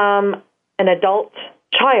become an adult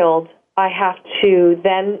child, I have to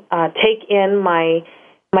then take in my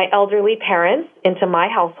elderly parents into my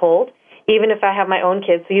household, even if I have my own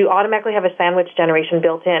kids. So you automatically have a sandwich generation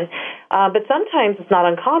built in. But sometimes it's not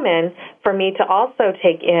uncommon for me to also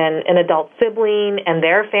take in an adult sibling and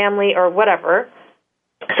their family or whatever.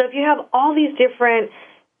 So if you have all these different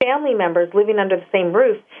family members living under the same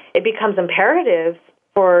roof, it becomes imperative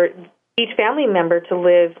for each family member to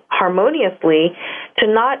live harmoniously, to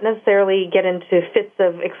not necessarily get into fits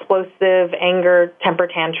of explosive anger, temper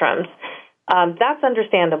tantrums. That's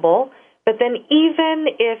understandable. But then even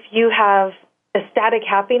if you have ecstatic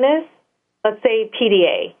happiness, let's say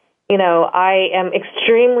PDA, I am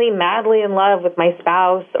extremely madly in love with my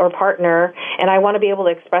spouse or partner, and I want to be able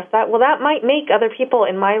to express that. Well, that might make other people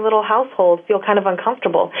in my little household feel kind of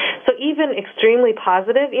uncomfortable. So even extremely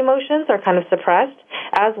positive emotions are kind of suppressed,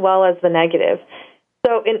 as well as the negative.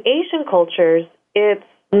 So in Asian cultures, it's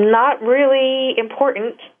not really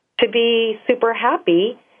important to be super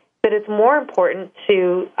happy, but it's more important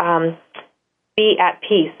to be at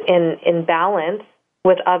peace, in balance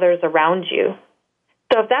with others around you.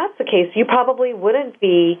 So if that's the case, you probably wouldn't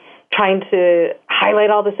be trying to highlight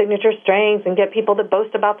all the signature strengths and get people to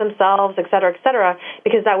boast about themselves, et cetera,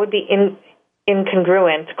 because that would be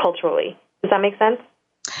incongruent culturally. Does that make sense?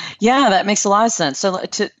 Yeah, that makes a lot of sense. So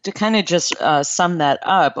to kind of just sum that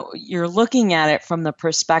up, you're looking at it from the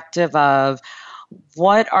perspective of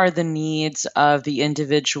what are the needs of the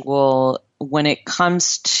individual when it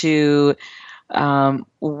comes to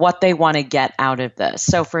what they want to get out of this.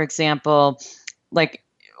 So, for example, like,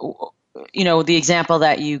 the example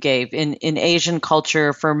that you gave in Asian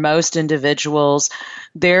culture, for most individuals,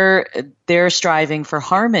 they're striving for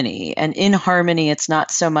harmony, and in harmony, it's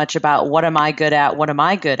not so much about what am I good at, what am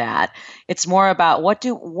I good at. It's more about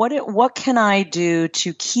what can I do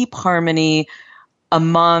to keep harmony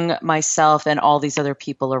among myself and all these other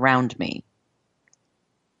people around me.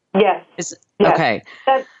 Yes. Yes. Okay.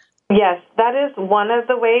 Yes, that is one of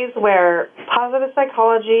the ways where positive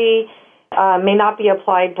psychology may not be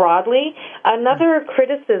applied broadly. Another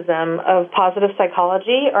criticism of positive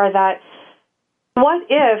psychology are that what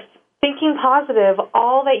if thinking positive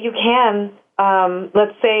all that you can,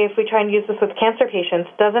 let's say if we try and use this with cancer patients,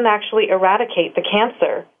 doesn't actually eradicate the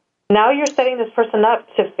cancer. Now you're setting this person up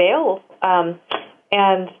to fail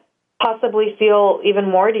and possibly feel even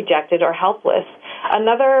more dejected or helpless.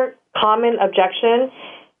 Another common objection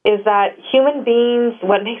is that human beings,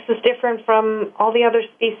 what makes us different from all the other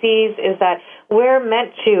species is that we're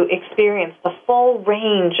meant to experience the full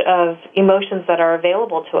range of emotions that are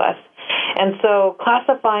available to us. And so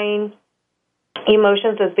classifying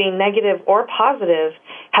emotions as being negative or positive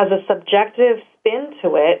has a subjective spin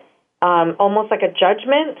to it, almost like a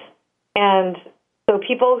judgment. And so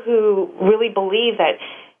people who really believe that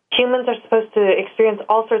humans are supposed to experience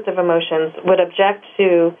all sorts of emotions would object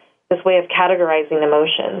to this way of categorizing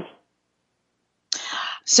emotions.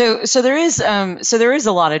 So there is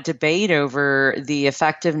a lot of debate over the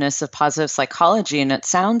effectiveness of positive psychology, and it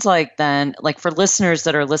sounds like then, like for listeners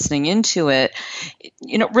that are listening into it,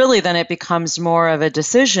 really then it becomes more of a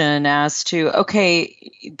decision as to,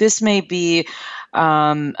 okay, this may be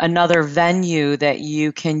another venue that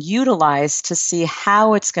you can utilize to see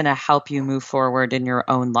how it's going to help you move forward in your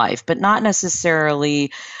own life, but not necessarily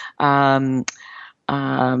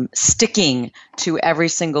sticking to every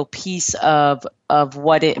single piece of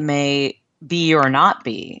what it may be or not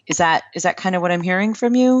be. Is that kind of what I'm hearing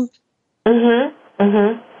from you? Mm-hmm.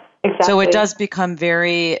 Mm-hmm. Exactly. So it does become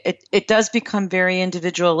very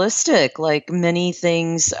individualistic, like many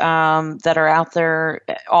things that are out there,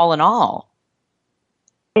 all in all.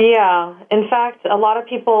 Yeah. In fact, a lot of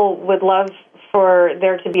people would love for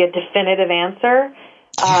there to be a definitive answer.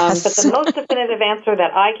 Yes. But the most definitive answer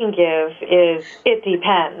that I can give is it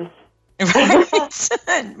depends.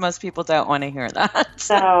 Right. Most people don't want to hear that.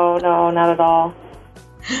 No, not at all.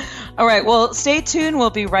 All right. Well, stay tuned. We'll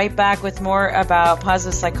be right back with more about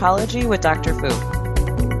positive psychology with Dr. Fu.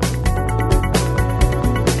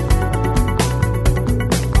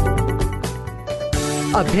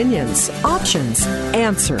 Opinions, options,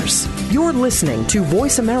 answers. You're listening to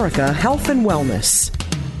Voice America Health and Wellness.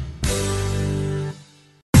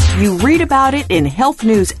 You read about it in health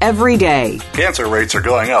news every day. Cancer rates are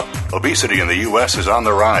going up. Obesity in the U.S. is on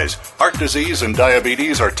the rise. Heart disease and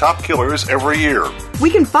diabetes are top killers every year.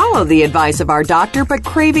 We can follow the advice of our doctor, but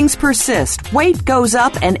cravings persist. Weight goes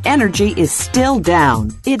up and energy is still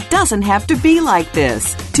down. It doesn't have to be like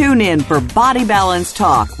this. Tune in for Body Balance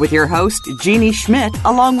Talk with your host, Jeannie Schmidt,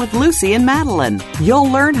 along with Lucy and Madeline.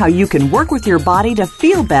 You'll learn how you can work with your body to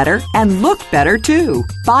feel better and look better, too.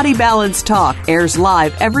 Body Balance Talk airs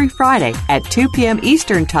live every Friday at 2 p.m.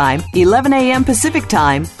 Eastern Time, 11 a.m. Pacific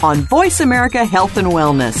Time on Voice America Health and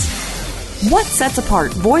Wellness. What sets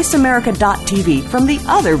apart VoiceAmerica.tv from the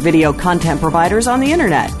other video content providers on the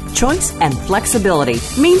Internet? Choice and flexibility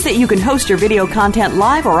means that you can host your video content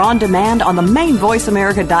live or on demand on the main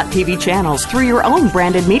VoiceAmerica.tv channels through your own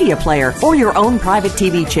branded media player or your own private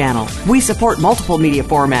TV channel. We support multiple media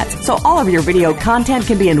formats, so all of your video content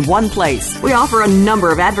can be in one place. We offer a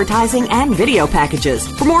number of advertising and video packages.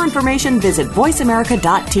 For more information, visit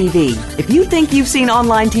VoiceAmerica.tv. If you think you've seen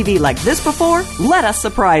online TV like this before, let us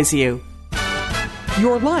surprise you.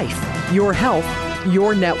 Your life, your health,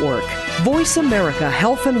 your network. Voice America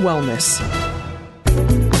Health and Wellness.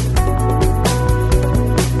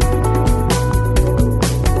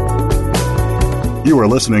 You are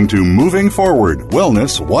listening to Moving Forward,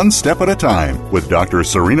 Wellness One Step at a Time with Dr.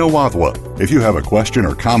 Serena Wadhwa. If you have a question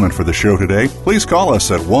or comment for the show today, please call us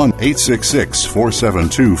at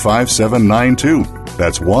 1-866-472-5792.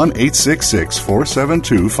 That's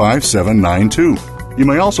 1-866-472-5792. You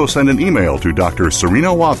may also send an email to Dr. Serena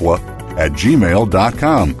Wadhwa at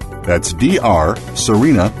gmail.com. That's Dr.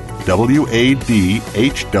 Serena, Wadhwa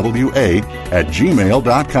at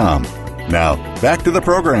gmail.com. Now, back to the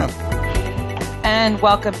program. And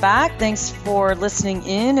welcome back. Thanks for listening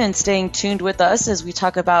in and staying tuned with us as we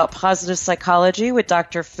talk about positive psychology with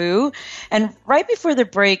Dr. Fu. And right before the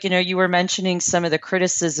break, you were mentioning some of the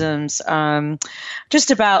criticisms just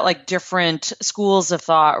about like different schools of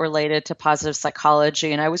thought related to positive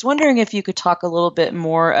psychology. And I was wondering if you could talk a little bit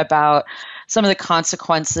more about some of the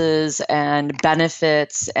consequences and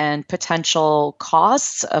benefits and potential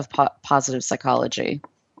costs of positive psychology.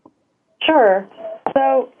 Sure.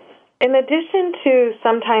 So, in addition to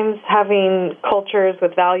sometimes having cultures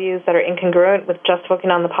with values that are incongruent with just focusing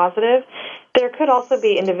on the positive, there could also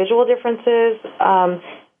be individual differences.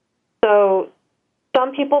 So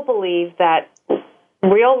some people believe that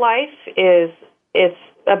real life it's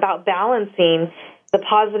about balancing the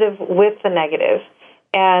positive with the negative.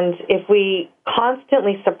 And if we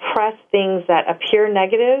constantly suppress things that appear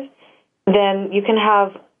negative, then you can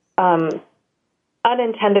have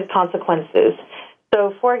unintended consequences.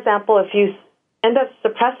 So, for example, if you end up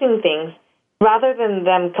suppressing things, rather than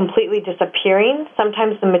them completely disappearing,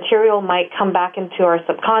 sometimes the material might come back into our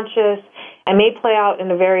subconscious and may play out in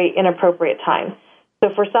a very inappropriate time. So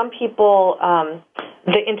for some people,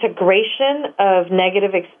 the integration of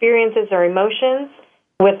negative experiences or emotions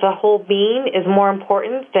with the whole being is more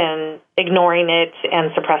important than ignoring it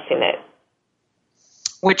and suppressing it.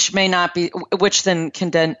 Which may not be, which then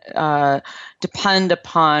can depend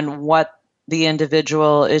upon what the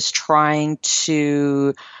individual is trying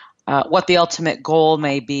to, what the ultimate goal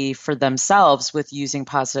may be for themselves with using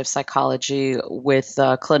positive psychology with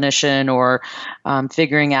a clinician, or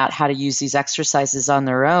figuring out how to use these exercises on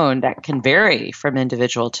their own. That can vary from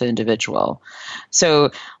individual to individual.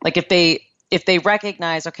 So, like if they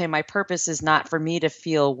recognize, okay, my purpose is not for me to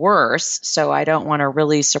feel worse, so I don't want to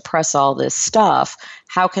really suppress all this stuff,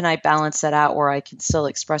 how can I balance that out where I can still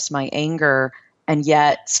express my anger and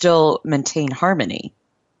yet still maintain harmony?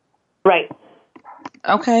 Right.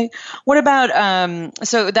 Okay. What about,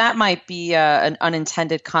 so that might be an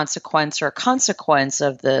unintended consequence or a consequence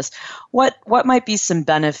of this. What might be some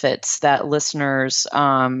benefits that listeners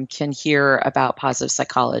can hear about positive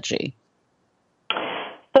psychology?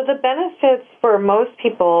 So the benefits for most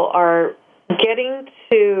people are getting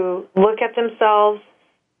to look at themselves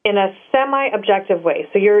in a semi-objective way.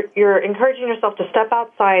 So you're encouraging yourself to step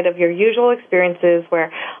outside of your usual experiences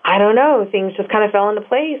where, I don't know, things just kind of fell into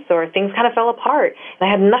place or things kind of fell apart and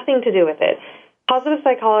I had nothing to do with it. Positive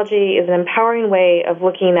psychology is an empowering way of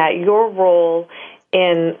looking at your role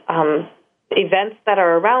in events that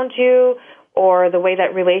are around you or the way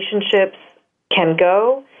that relationships can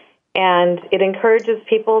go. And it encourages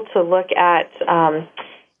people to look at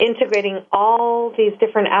integrating all these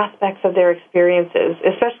different aspects of their experiences,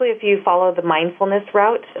 especially if you follow the mindfulness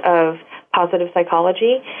route of positive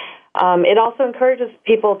psychology. It also encourages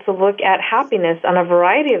people to look at happiness on a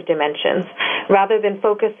variety of dimensions rather than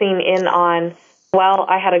focusing in on, well,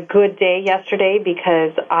 I had a good day yesterday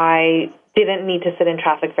because I didn't need to sit in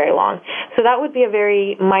traffic very long. So that would be a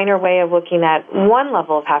very minor way of looking at one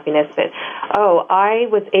level of happiness, but, oh, I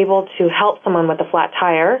was able to help someone with a flat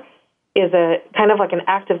tire is a kind of like an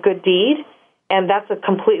act of good deed, and that's a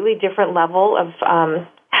completely different level of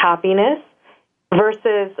happiness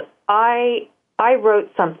versus I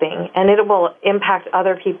wrote something and it will impact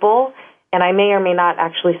other people, and I may or may not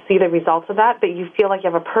actually see the results of that, but you feel like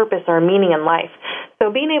you have a purpose or a meaning in life.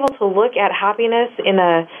 So being able to look at happiness in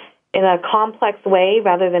a complex way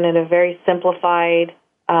rather than in a very simplified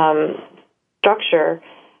structure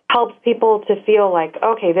helps people to feel like,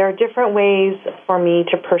 okay, there are different ways for me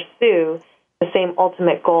to pursue the same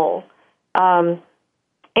ultimate goal. And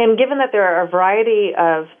given that there are a variety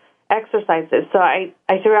of exercises, so I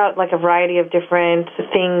threw out like a variety of different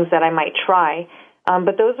things that I might try,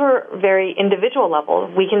 but those are very individual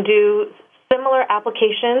level. We can do similar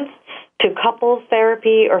applications to couples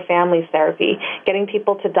therapy or families therapy, getting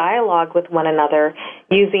people to dialogue with one another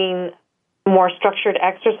using more structured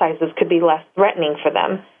exercises could be less threatening for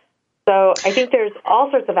them. So I think there's all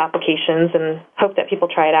sorts of applications and hope that people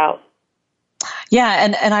try it out. Yeah,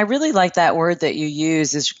 and I really like that word that you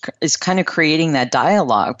use is kind of creating that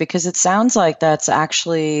dialogue, because it sounds like that's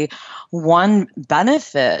actually one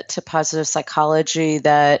benefit to positive psychology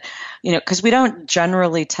that, because we don't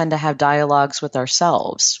generally tend to have dialogues with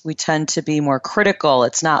ourselves. We tend to be more critical.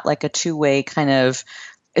 It's not like a two-way kind of,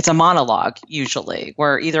 it's a monologue usually,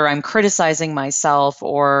 where either I'm criticizing myself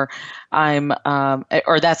or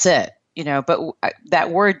or that's it. But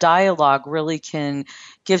that word dialogue really can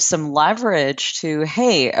give some leverage to,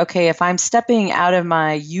 hey, okay, if I'm stepping out of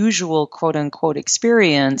my usual quote unquote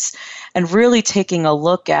experience and really taking a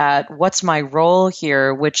look at what's my role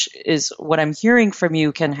here, which is what I'm hearing from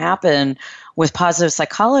you can happen with positive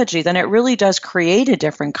psychology, then it really does create a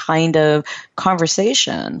different kind of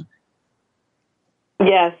conversation.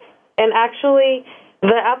 Yes. And actually,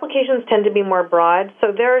 the applications tend to be more broad.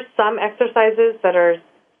 So there are some exercises that are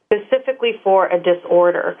specifically for a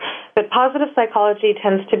disorder. But positive psychology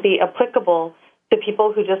tends to be applicable to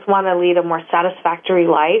people who just want to lead a more satisfactory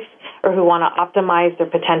life or who want to optimize their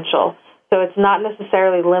potential. So it's not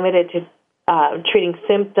necessarily limited to treating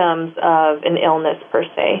symptoms of an illness per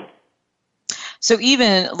se. So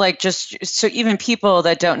even people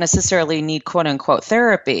that don't necessarily need quote unquote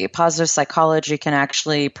therapy, positive psychology can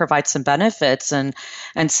actually provide some benefits and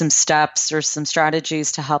some steps or some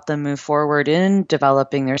strategies to help them move forward in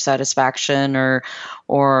developing their satisfaction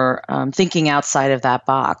or thinking outside of that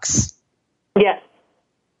box. Yes.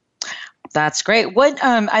 That's great. What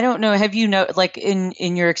I don't know, have you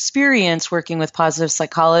in your experience working with positive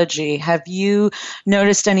psychology, have you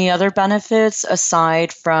noticed any other benefits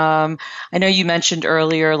aside from, I know you mentioned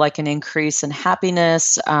earlier like an increase in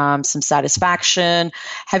happiness, some satisfaction.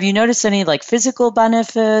 Have you noticed any like physical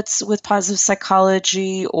benefits with positive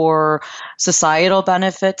psychology or societal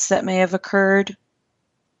benefits that may have occurred?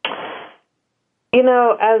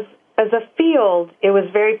 As as a field, it was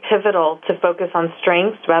very pivotal to focus on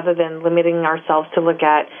strengths rather than limiting ourselves to look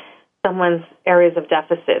at someone's areas of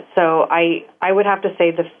deficit. So I would have to say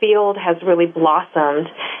the field has really blossomed.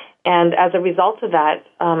 And as a result of that,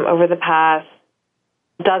 over the past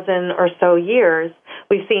dozen or so years,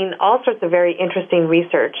 we've seen all sorts of very interesting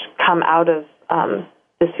research come out of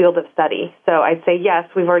this field of study. So I'd say, yes,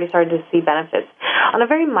 we've already started to see benefits. On a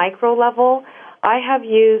very micro level, I have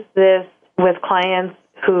used this with clients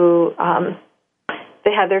who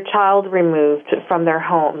they had their child removed from their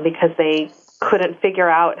home because they couldn't figure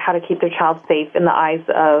out how to keep their child safe in the eyes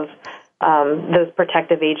of those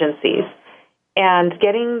protective agencies. And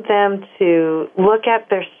getting them to look at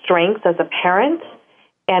their strengths as a parent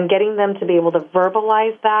and getting them to be able to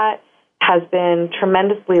verbalize that has been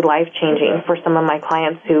tremendously life-changing for some of my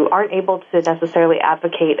clients who aren't able to necessarily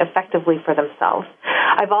advocate effectively for themselves.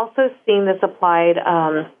 I've also seen this applied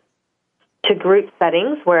to group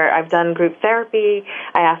settings where I've done group therapy.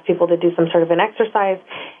 I ask people to do some sort of an exercise,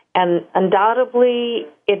 and undoubtedly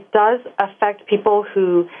it does affect people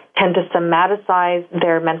who tend to somaticize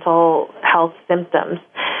their mental health symptoms.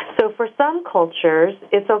 So for some cultures,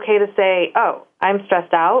 it's okay to say, oh, I'm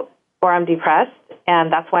stressed out or I'm depressed,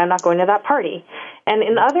 and that's why I'm not going to that party. And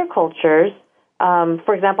in other cultures,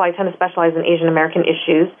 for example, I tend to specialize in Asian American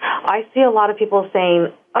issues. I see a lot of people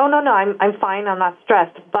saying, oh, no, I'm fine, I'm not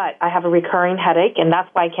stressed, but I have a recurring headache, and that's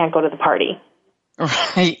why I can't go to the party.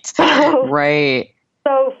 Right, right.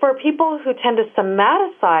 So for people who tend to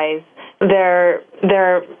somaticize their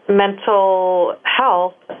mental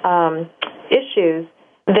health issues,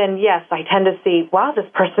 then yes, I tend to see, wow, this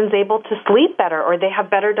person's able to sleep better, or they have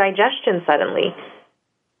better digestion suddenly.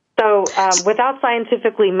 So without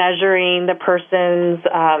scientifically measuring the person's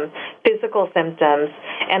physical symptoms,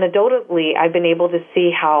 anecdotally, I've been able to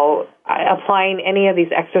see how applying any of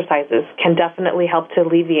these exercises can definitely help to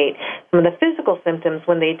alleviate some of the physical symptoms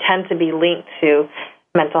when they tend to be linked to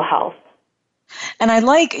mental health. And I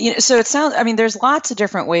like, so it sounds, there's lots of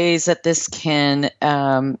different ways that this can,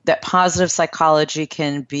 that positive psychology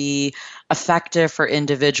can be effective for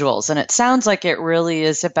individuals. And it sounds like it really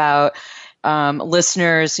is about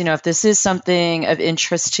listeners, if this is something of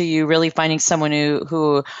interest to you, really finding someone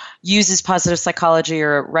who uses positive psychology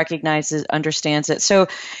or recognizes, understands it. So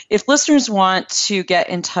if listeners want to get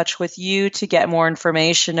in touch with you to get more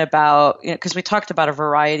information about, because we talked about a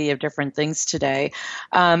variety of different things today,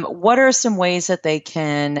 what are some ways that they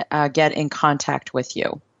can get in contact with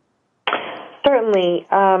you? Certainly.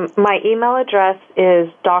 My email address is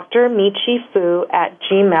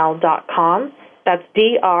drmichifu@gmail.com. That's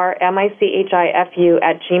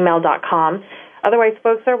drmichifu@gmail.com. Otherwise,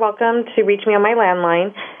 folks are welcome to reach me on my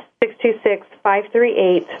landline,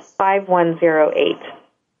 626-538-5108.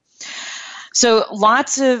 So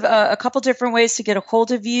lots of, a couple different ways to get a hold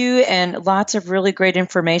of you and lots of really great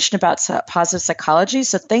information about positive psychology.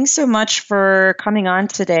 So thanks so much for coming on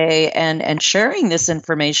today and sharing this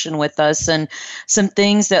information with us and some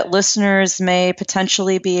things that listeners may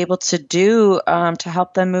potentially be able to do to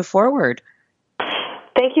help them move forward.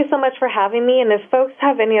 Thank you so much for having me. And if folks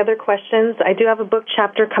have any other questions, I do have a book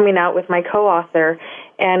chapter coming out with my co-author,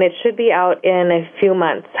 and it should be out in a few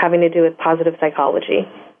months having to do with positive psychology.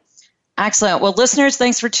 Excellent. Well, listeners,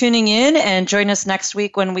 thanks for tuning in, and join us next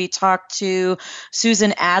week when we talk to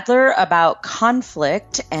Susan Adler about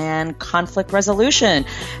conflict and conflict resolution.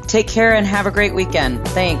 Take care and have a great weekend.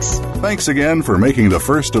 Thanks. Thanks again for making the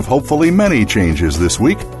first of hopefully many changes this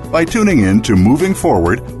week by tuning in to Moving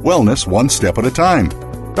Forward, Wellness One Step at a Time.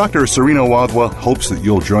 Dr. Serena Wadwa hopes that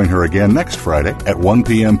you'll join her again next Friday at 1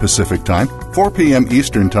 p.m. Pacific Time, 4 p.m.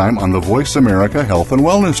 Eastern Time on the Voice America Health and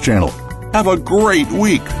Wellness Channel. Have a great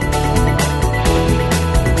week.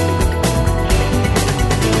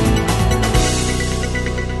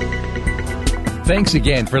 Thanks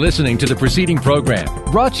again for listening to the preceding program,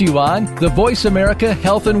 brought to you on the Voice America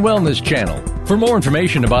Health and Wellness Channel. For more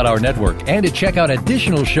information about our network and to check out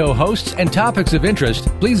additional show hosts and topics of interest,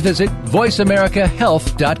 please visit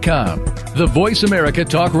voiceamericahealth.com. The Voice America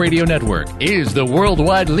Talk Radio Network is the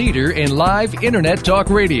worldwide leader in live Internet talk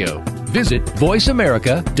radio. Visit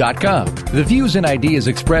voiceamerica.com. The views and ideas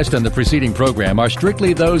expressed on the preceding program are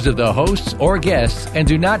strictly those of the hosts or guests and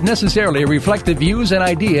do not necessarily reflect the views and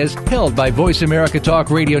ideas held by Voice America Talk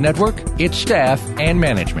Radio Network, its staff, and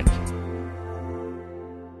management.